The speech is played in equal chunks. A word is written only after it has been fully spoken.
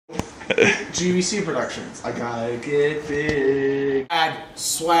GVC Productions. I gotta get big.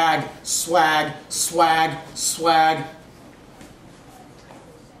 Swag, swag, swag, swag.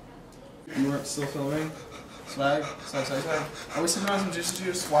 You weren't still filming? Swag, swag, swag, swag. Are we sitting around some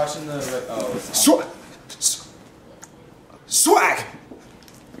juice watching the? Oh. Swag.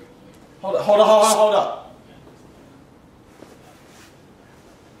 Hold up.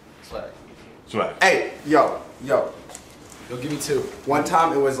 Swag. Swag. Hey, yo. Yo, give me two. One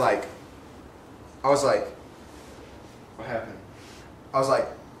time it was like, I was like, what happened? I was like,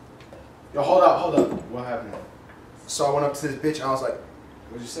 Yo, hold up. What happened? so I went up to this bitch and I was like,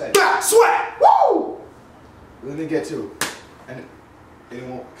 What'd you say? bah, swag, woo! Let me get two. And it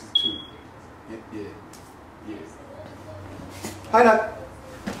won't, cause two. Yeah. Hi, Nut.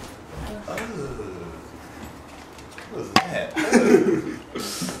 What was that?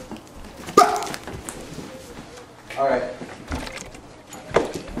 All right.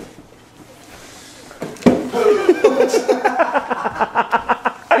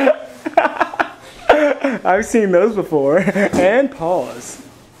 I've seen those before. And pause.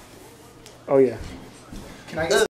 Oh yeah. Can I get